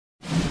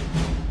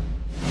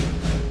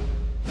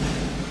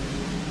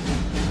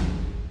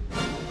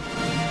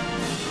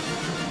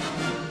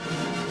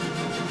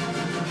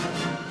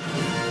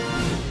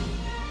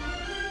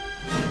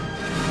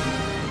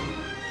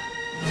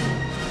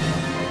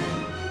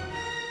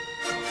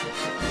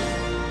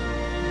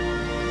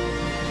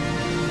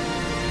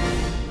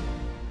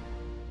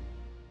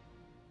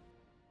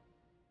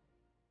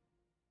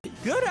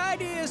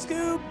idea,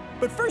 Scoob.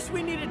 But first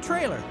we need a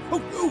trailer.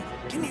 Oh,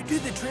 can you do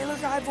the trailer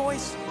guy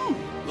voice?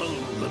 Well,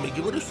 let me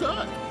give it a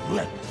shot.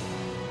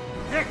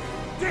 Dick!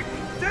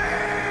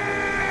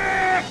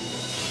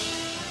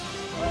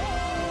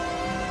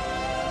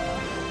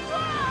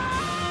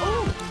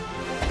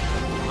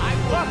 I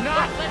will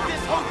not let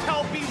this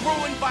hotel be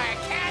ruined by a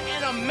cat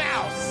and a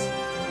mouse!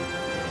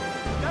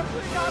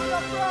 Definitely got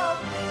enough room!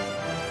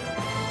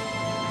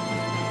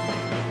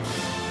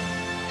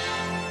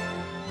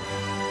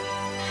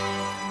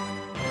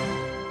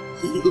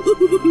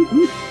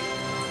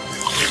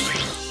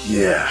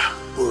 Yeah,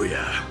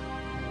 booyah.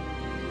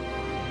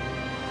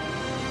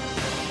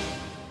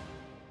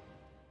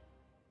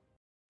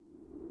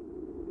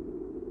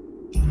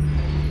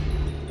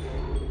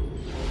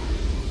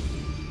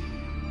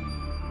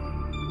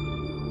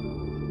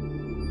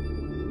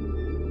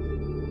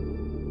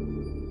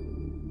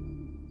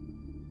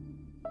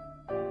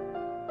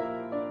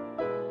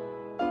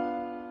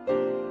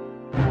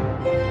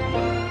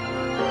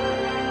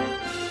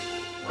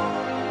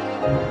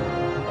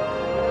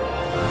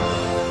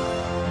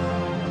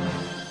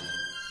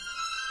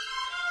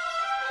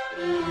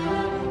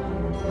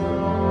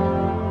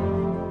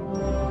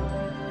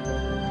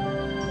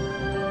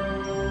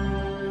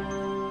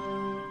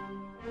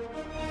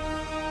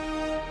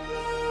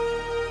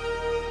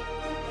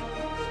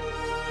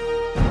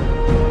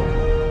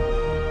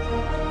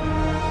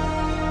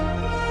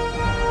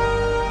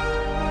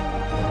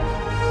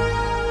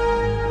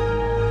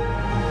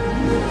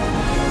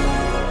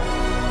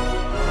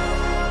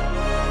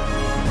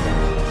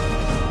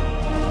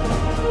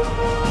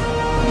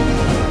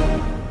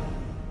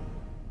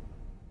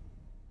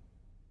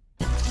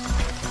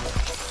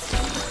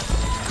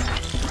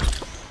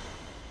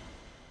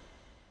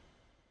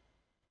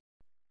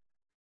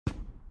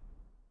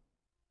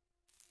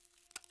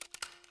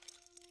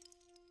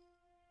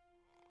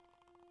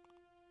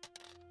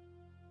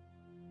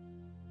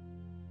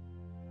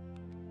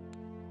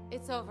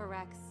 It's over,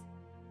 Rex.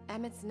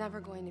 Emmett's never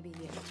going to be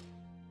you.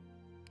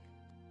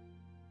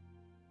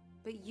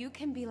 But you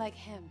can be like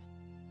him.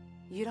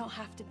 You don't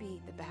have to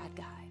be the bad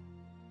guy.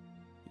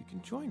 You can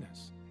join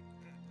us.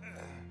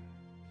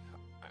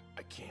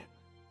 I can't.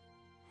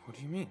 What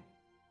do you mean?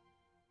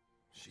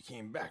 She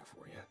came back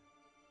for you.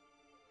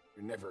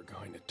 You're never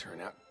going to turn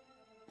out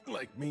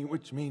like me,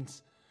 which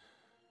means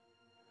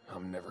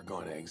I'm never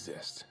going to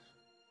exist.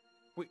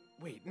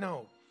 Wait,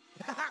 no.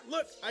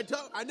 Look, I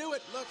knew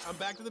it. Look, I'm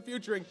Back to the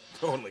Futuring.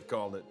 Totally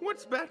called it.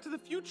 What's Back to the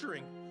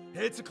Futuring?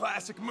 It's a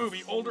classic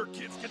movie older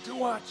kids get to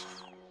watch.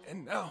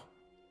 And now,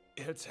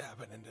 it's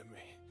happening to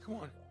me. Come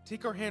on,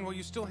 take our hand while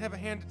you still have a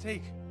hand to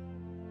take.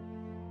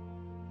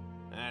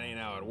 That ain't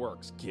how it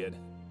works, kid.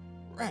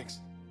 Rex.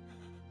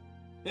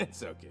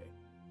 It's okay.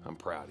 I'm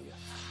proud of you.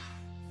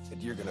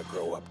 And you're gonna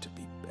grow up to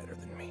be better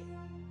than me.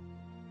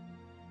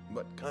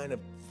 But kind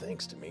of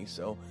thanks to me,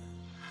 so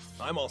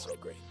I'm also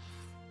great.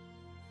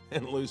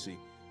 And Lucy,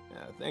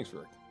 thanks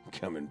for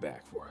coming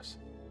back for us.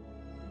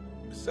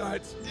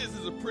 Besides, this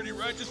is a pretty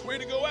righteous way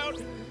to go out.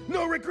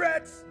 No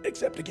regrets!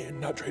 Except again,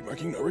 not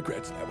trademarking no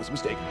regrets. That was a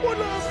mistake. One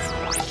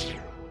love!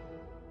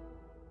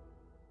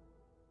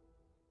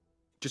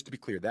 Just to be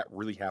clear, that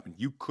really happened.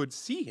 You could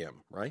see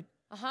him, right?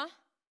 Uh-huh.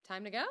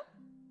 Time to go?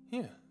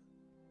 Yeah.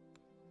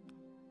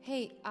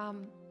 Hey,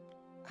 I'm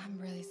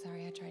really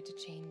sorry I tried to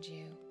change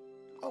you.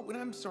 Oh, and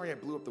I'm sorry I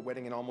blew up the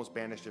wedding and almost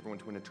banished everyone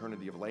to an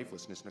eternity of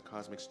lifelessness in a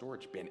cosmic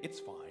storage bin. It's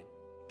fine.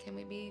 Can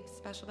we be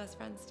special best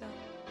friends still?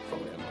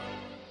 Forever.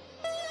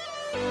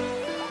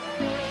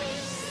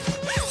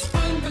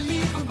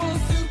 Unbelievable,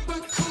 super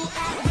cool,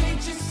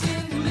 outrageous,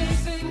 and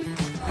amazing.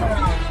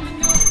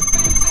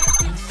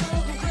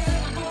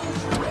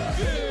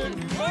 Good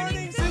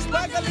morning,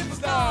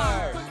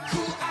 Syspocalypstar!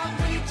 Cool,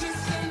 outrageous,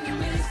 and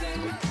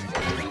amazing.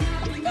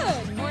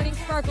 Good morning,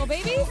 Sparkle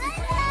Babies!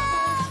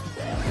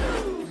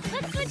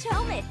 Let's switch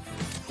helmets.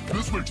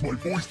 This makes my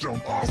voice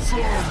sound awesome!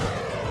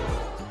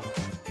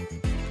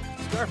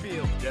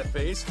 Starfield,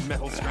 Deathface,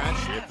 Metal Scratch,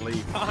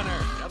 Shipley,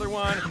 Connor, another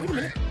one. Wait a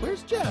minute,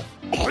 where's Jeff?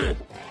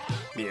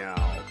 Meow.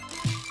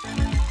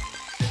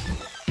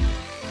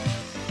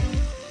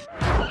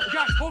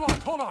 Guys,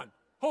 hold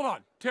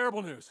on.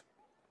 Terrible news.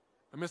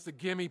 I missed the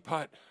gimme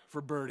putt for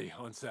birdie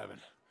on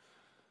 7.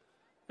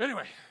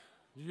 Anyway,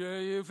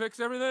 you fixed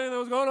everything that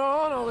was going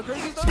on, all the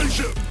crazy stuff?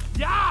 Spaceship!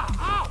 Yeah!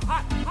 Ow!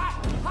 Hot!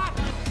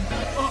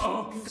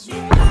 Uh-oh.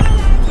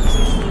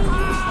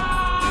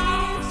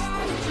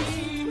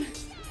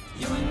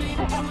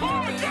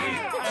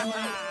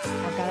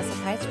 I've got a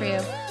surprise for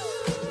you.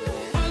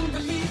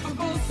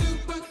 Unbelievable,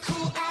 super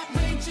cool,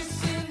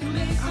 outrageous, and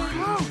amazing.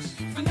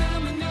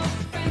 Phenomenal,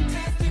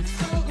 fantastic,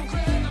 so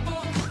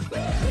incredible.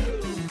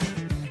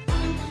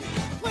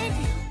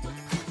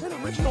 An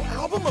original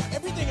album of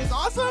Everything is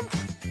Awesome?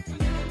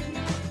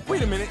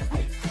 Wait a minute,